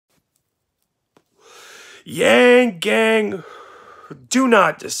Yang gang, do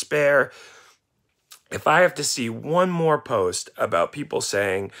not despair. If I have to see one more post about people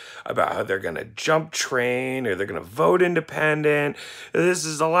saying about how they're going to jump train or they're going to vote independent, this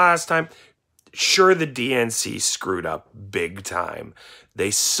is the last time. Sure, the DNC screwed up big time. They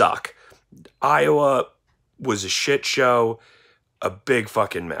suck. Iowa was a shit show, a big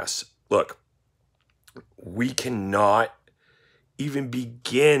fucking mess. Look, we cannot even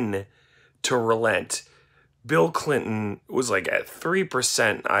begin to relent. Bill Clinton was like at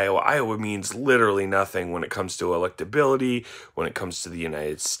 3% in Iowa. Iowa means literally nothing when it comes to electability, when it comes to the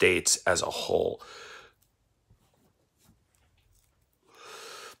United States as a whole.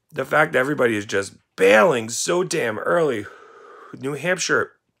 The fact that everybody is just bailing so damn early. New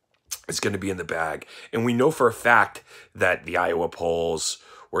Hampshire is going to be in the bag. And we know for a fact that the Iowa polls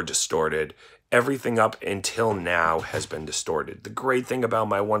were distorted. Everything up until now has been distorted. The great thing about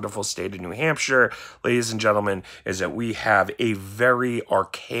my wonderful state of New Hampshire, ladies and gentlemen, is that we have a very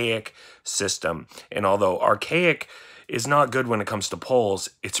archaic system. And although archaic is not good when it comes to polls,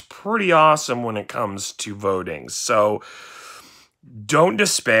 it's pretty awesome when it comes to voting. So don't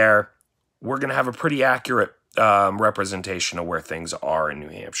despair. We're going to have a pretty accurate representation of where things are in New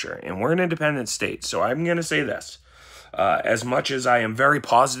Hampshire. And we're an independent state. So I'm going to say this. As much as I am very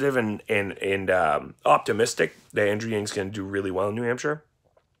positive and optimistic that Andrew Yang's going to do really well in New Hampshire,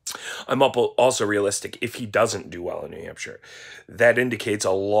 I'm also realistic if he doesn't do well in New Hampshire. That indicates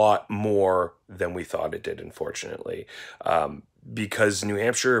a lot more than we thought it did, unfortunately, because New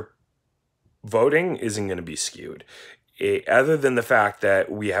Hampshire voting isn't going to be skewed. Other than the fact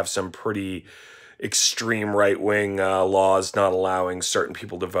that we have some pretty extreme right-wing laws not allowing certain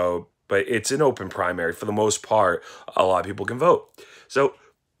people to vote, but it's an open primary. For the most part, a lot of people can vote. So,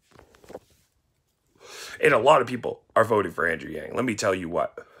 and a lot of people are voting for Andrew Yang. Let me tell you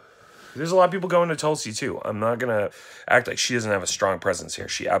what. There's a lot of people going to Tulsi, too. I'm not going to act like she doesn't have a strong presence here.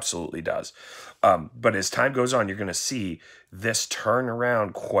 She absolutely does. But as time goes on, you're going to see this turn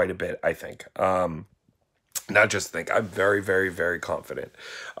around quite a bit, I think. Not just think. I'm very, very, very confident.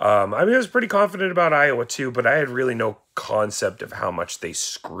 I mean, I was pretty confident about Iowa, too, but I had really no concept of how much they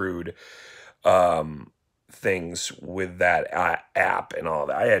screwed things with that app and all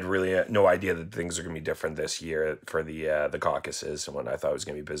that. I had really no idea that things are going to be different this year for the caucuses, and when I thought it was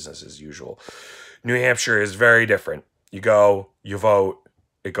going to be business as usual. New Hampshire is very different. You go, you vote,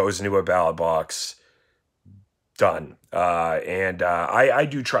 it goes into a ballot box, done. I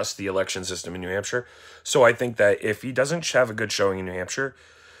do trust the election system in New Hampshire. So I think that if he doesn't have a good showing in New Hampshire,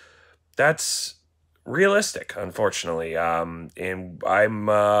 that's realistic, unfortunately. And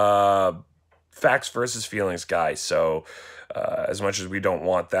I'm facts versus feelings guy. So as much as we don't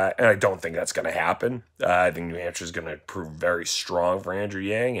want that, and I don't think that's going to happen, I think New Hampshire is going to prove very strong for Andrew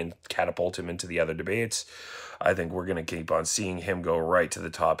Yang and catapult him into the other debates. I think we're going to keep on seeing him go right to the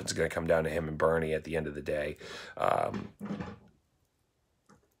top. It's going to come down to him and Bernie at the end of the day.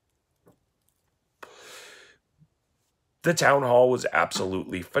 The town hall was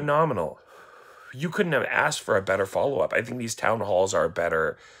absolutely phenomenal. You couldn't have asked for a better follow-up. I think these town halls are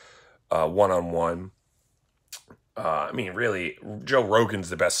better one-on-one. I mean, really, Joe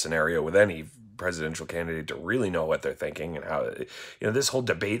Rogan's the best scenario with any presidential candidate to really know what they're thinking and how, this whole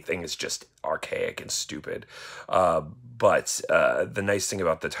debate thing is just archaic and stupid. But the nice thing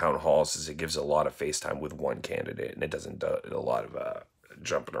about the town halls is it gives a lot of face time with one candidate, and it doesn't do a lot of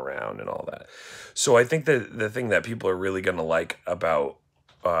jumping around and all that. So I think that the thing that people are really going to like about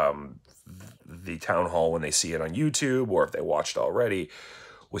the town hall when they see it on YouTube or if they watched already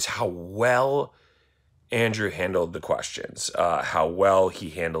was how well Andrew handled the questions, how well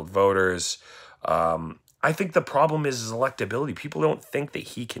he handled voters. I think the problem is his electability. People don't think that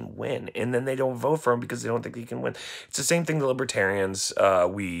he can win, and then they don't vote for him because they don't think he can win. It's the same thing the libertarians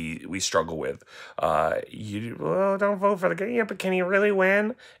we struggle with. Don't vote for the guy. Yeah, but can he really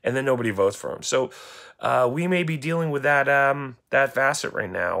win? And then nobody votes for him. So we may be dealing with that that facet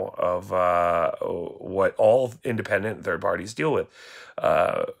right now of what all independent third parties deal with.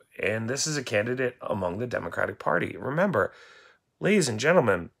 And this is a candidate among the Democratic Party. Remember, ladies and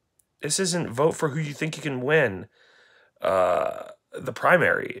gentlemen, this isn't vote for who you think you can win the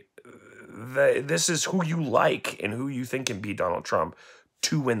primary. This is who you like and who you think can beat Donald Trump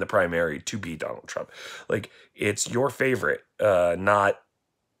to win the primary, to beat Donald Trump. Like, it's your favorite, not,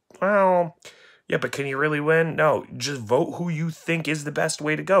 well, yeah, but can you really win? No, just vote who you think is the best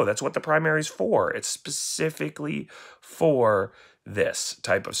way to go. That's what the primary's for. It's specifically for this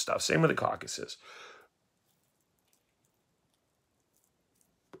type of stuff. Same with the caucuses.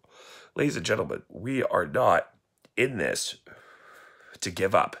 Ladies and gentlemen, we are not in this to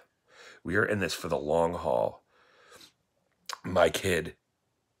give up. We are in this for the long haul. My kid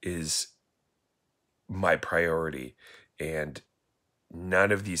is my priority, and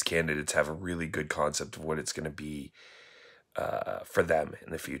none of these candidates have a really good concept of what it's going to be for them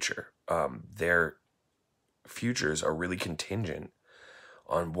in the future. Their futures are really contingent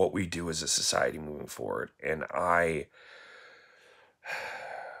on what we do as a society moving forward. And I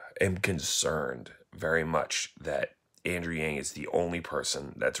am concerned very much that Andrew Yang is the only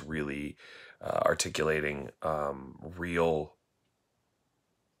person that's really articulating real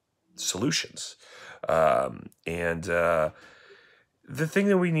solutions. And the thing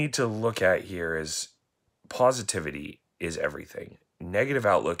that we need to look at here is positivity is everything. Negative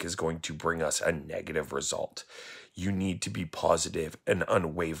outlook is going to bring us a negative result. You need to be positive and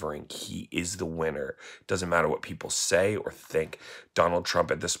unwavering. He is the winner. Doesn't matter what people say or think. Donald Trump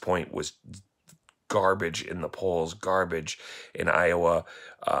at this point was garbage in the polls, garbage in Iowa,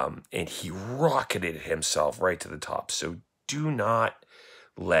 and he rocketed himself right to the top. So do not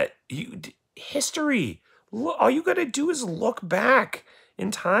let you history. All you got to do is look back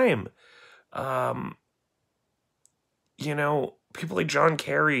in time. You know, people like John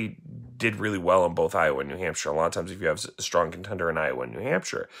Kerry did really well in both Iowa and New Hampshire. A lot of times if you have a strong contender in Iowa and New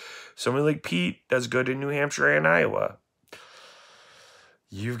Hampshire, somebody like Pete does good in New Hampshire and Iowa.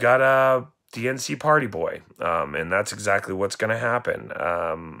 You've got a DNC party boy, and that's exactly what's going to happen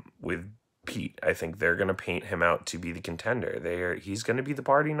with Pete. I think they're going to paint him out to be the contender. He's going to be the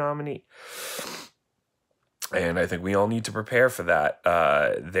party nominee. And I think we all need to prepare for that.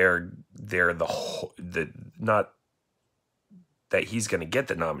 They're not that he's going to get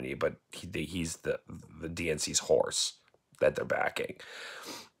the nominee, but he's the DNC's horse that they're backing.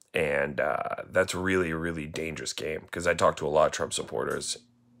 And that's really, really dangerous game, because I talked to a lot of Trump supporters,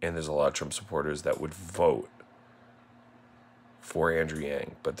 and there's a lot of Trump supporters that would vote for Andrew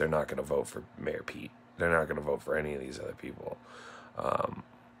Yang, but they're not going to vote for Mayor Pete. They're not going to vote for any of these other people.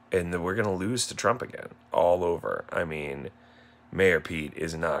 And then we're going to lose to Trump again, all over. I mean, Mayor Pete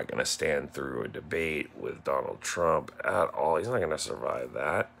is not going to stand through a debate with Donald Trump at all. He's not going to survive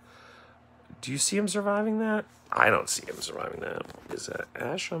that. Do you see him surviving that? I don't see him surviving that. Is that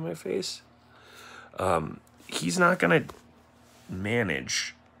ash on my face? He's not going to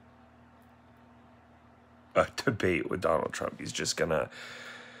manage a debate with Donald Trump. He's just going to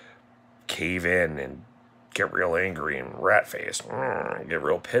cave in and get real angry and rat-faced, get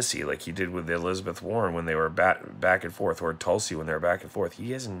real pissy like he did with Elizabeth Warren when they were back and forth, or Tulsi when they were back and forth.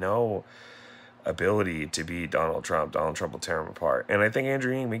 He has no ability to beat Donald Trump. Donald Trump will tear him apart. And I think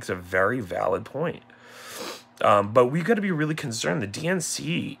Andrew Yang makes a very valid point. But we've got to be really concerned. The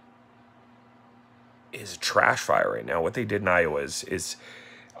DNC is a trash fire right now. What they did in Iowa is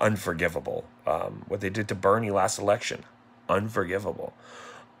unforgivable. What they did to Bernie last election, unforgivable.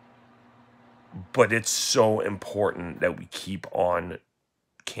 But it's so important that we keep on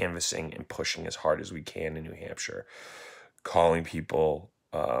canvassing and pushing as hard as we can in New Hampshire. Calling people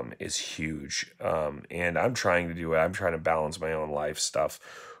is huge. And I'm trying to do it. I'm trying to balance my own life stuff.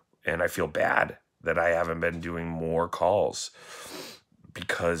 And I feel bad that I haven't been doing more calls,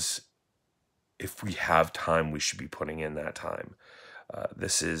 because if we have time, we should be putting in that time.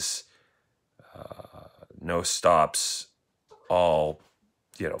 This is no stops, all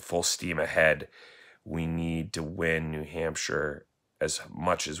full steam ahead. We need to win New Hampshire as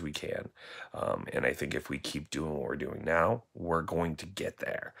much as we can. And I think if we keep doing what we're doing now, we're going to get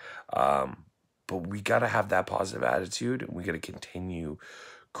there. But we got to have that positive attitude, and we got to continue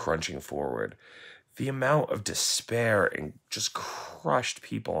crunching forward. The amount of despair and just crushed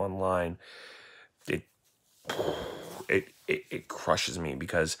people online, it crushes me,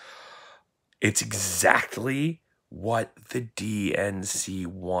 because it's exactly what the DNC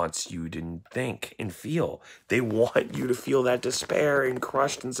wants you to think and feel. They want you to feel that despair and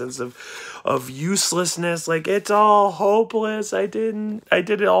crushed and sense of uselessness, like it's all hopeless. I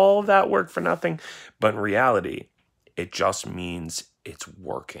did all of that work for nothing. But in reality, it just means it's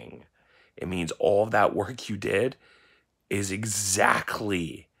working. It means all of that work you did is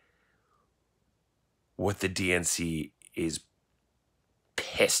exactly what the DNC is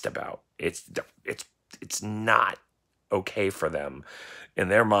pissed about. It's not okay for them in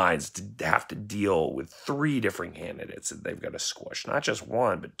their minds to have to deal with 3 different candidates that they've got to squish. Not just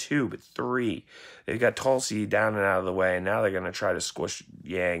 1, but 2, but 3. They've got Tulsi down and out of the way, and now they're going to try to squish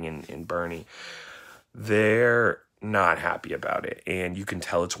Yang and Bernie. They're not happy about it, and you can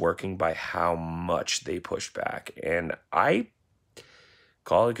tell it's working by how much they push back. And I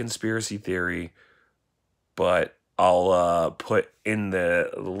call it conspiracy theory, but I'll put in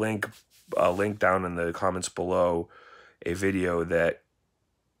the link down in the comments below a video that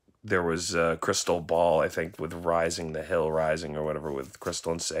there was a Crystal Ball, I think, with Rising, the Hill Rising or whatever, with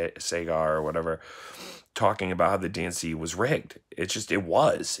Crystal and Sagar or whatever, talking about how the DNC was rigged.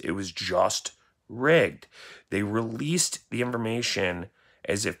 It was just rigged. They released the information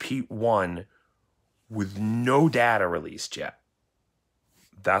as if Pete won with no data released yet.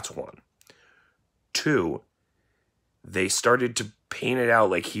 That's one. Two, they started to paint it out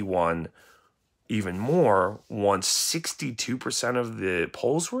like he won even more once 62% of the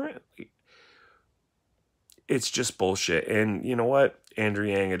polls were in. It's just bullshit. And you know what? Andrew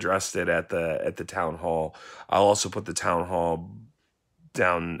Yang addressed it at the town hall. I'll also put the town hall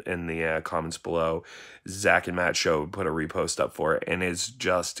down in the comments below. Zach and Matt Show put a repost up for it, and it's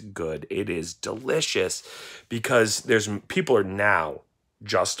just good. It is delicious because people are now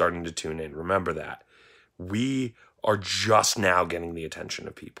just starting to tune in. Remember that. We are just now getting the attention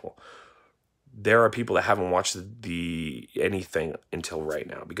of people. There are people that haven't watched the anything until right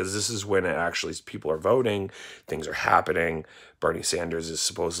now, because this is when people are voting, things are happening. Bernie Sanders is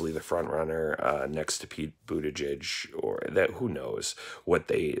supposedly the front runner next to Pete Buttigieg, or that who knows what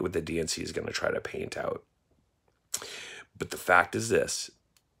the DNC is going to try to paint out. But the fact is this: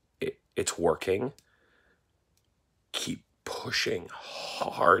 it's working. Keep pushing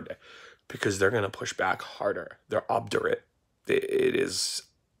hard, because they're going to push back harder. They're obdurate. It is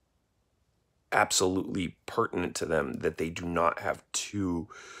absolutely pertinent to them that they do not have two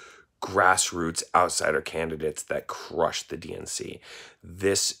grassroots outsider candidates that crush the DNC.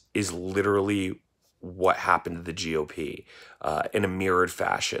 This is literally what happened to the GOP in a mirrored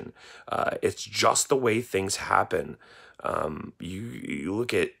fashion. It's just the way things happen. You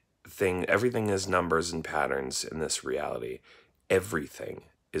look at everything is numbers and patterns in this reality. Everything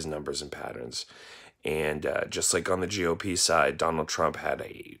is numbers and patterns. And just like on the GOP side, Donald Trump had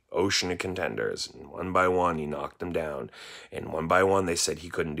a ocean of contenders, and one by one he knocked them down, and one by one they said he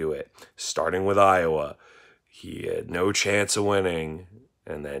couldn't do it. Starting with Iowa, he had no chance of winning,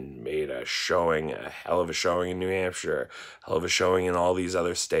 and then made a hell of a showing in New Hampshire, a hell of a showing in all these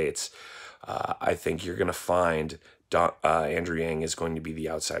other states. I think you're going to find Andrew Yang is going to be the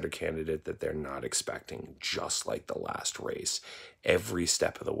outsider candidate that they're not expecting, just like the last race, every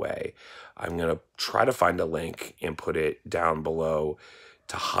step of the way. I'm going to try to find a link and put it down below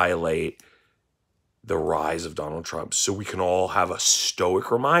to highlight the rise of Donald Trump, so we can all have a stoic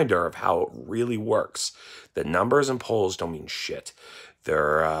reminder of how it really works. The numbers and polls don't mean shit.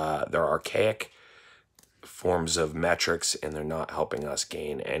 They're archaic forms of metrics, and they're not helping us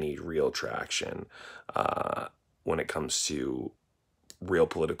gain any real traction when it comes to real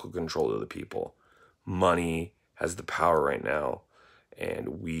political control of the people. Money has the power right now,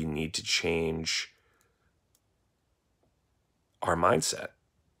 and we need to change our mindset.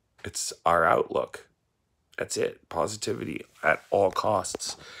 It's our outlook. That's it. Positivity at all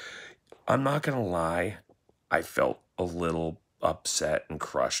costs. I'm not going to lie. I felt a little upset and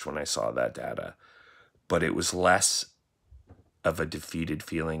crushed when I saw that data, but it was less of a defeated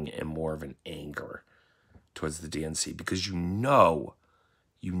feeling and more of an anger towards the DNC, because you know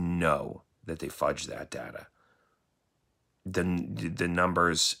that they fudged that data. The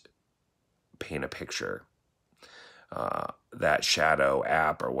numbers paint a picture. That shadow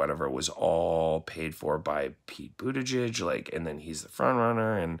app or whatever was all paid for by Pete Buttigieg, and then he's the front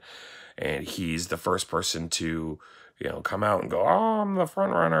runner, and he's the first person to, come out and go, oh, I'm the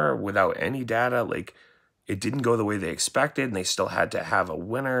front runner, without any data. It didn't go the way they expected, and they still had to have a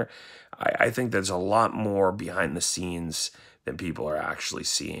winner. I think there's a lot more behind the scenes than people are actually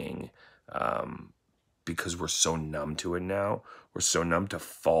seeing, because we're so numb to it now. We're so numb to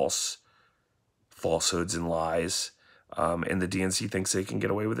falsehoods and lies, and the DNC thinks they can get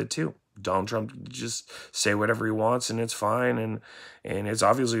away with it too. Donald Trump just say whatever he wants, and it's fine, and it's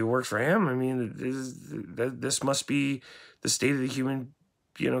obviously worked for him. I mean, this must be the state of the human,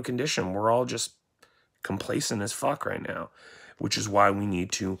 condition. We're all just complacent as fuck right now, which is why we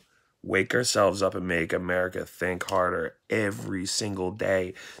need to wake ourselves up and make America think harder every single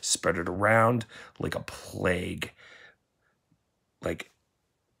day. Spread it around like a plague, like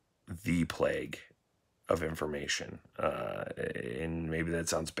the plague of information. And maybe that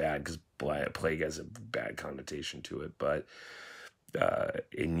sounds bad because plague has a bad connotation to it, but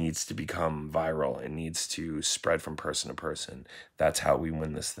it needs to become viral. It needs to spread from person to person. That's how we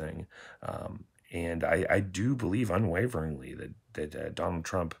win this thing. And I do believe unwaveringly that Donald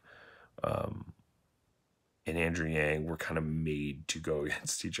Trump and Andrew Yang were kind of made to go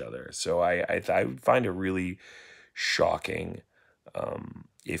against each other. So I find it really shocking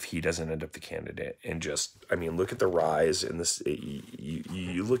if he doesn't end up the candidate. And just, I mean, look at the rise in this.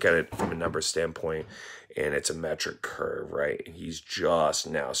 You look at it from a number standpoint, and it's a metric curve, right? And he's just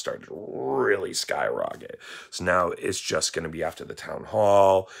now started to really skyrocket. So now it's just going to be after the town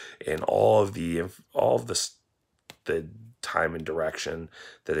hall and all of the time and direction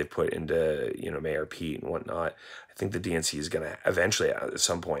that they put into, you know, Mayor Pete and whatnot. I think the DNC is going to eventually at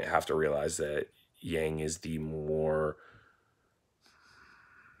some point have to realize that Yang is the more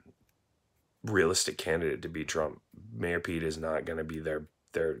realistic candidate to beat Trump. Mayor Pete is not going to be the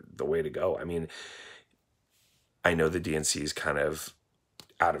way to go. I mean, I know the DNC is kind of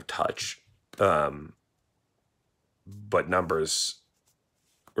out of touch, but numbers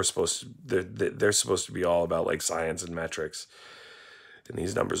were supposed to, they're supposed to be all about like science and metrics, and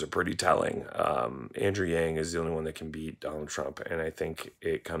these numbers are pretty telling. Andrew Yang is the only one that can beat Donald Trump, and I think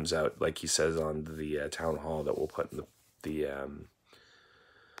it comes out like he says on the town hall that we'll put in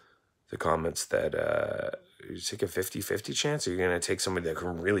the comments, that you take a 50-50 chance, or you're going to take somebody that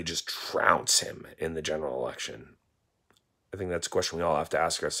can really just trounce him in the general election. I think that's a question we all have to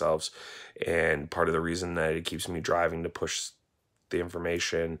ask ourselves. And part of the reason that it keeps me driving to push the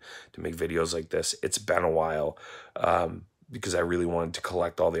information, to make videos like this, it's been a while, because I really wanted to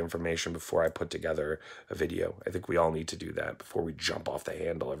collect all the information before I put together a video. I think we all need to do that before we jump off the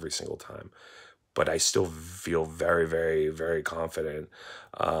handle every single time. But I still feel very, very, very confident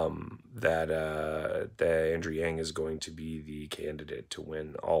that Andrew Yang is going to be the candidate to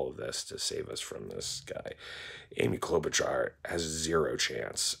win all of this, to save us from this guy. Amy Klobuchar has zero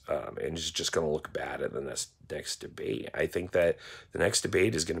chance, and is just going to look bad at the next debate. I think that the next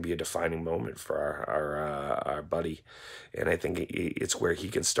debate is going to be a defining moment for our buddy, and I think it's where he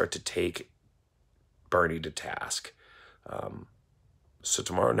can start to take Bernie to task. So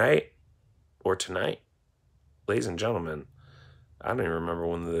tomorrow night, or tonight, ladies and gentlemen, I don't even remember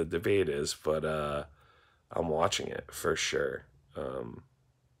when the debate is, but I'm watching it for sure.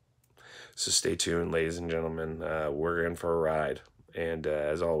 So stay tuned, ladies and gentlemen. We're in for a ride. And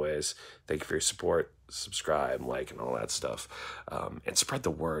as always, thank you for your support. Subscribe, like, and all that stuff. And spread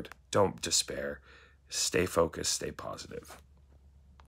the word. Don't despair. Stay focused. Stay positive.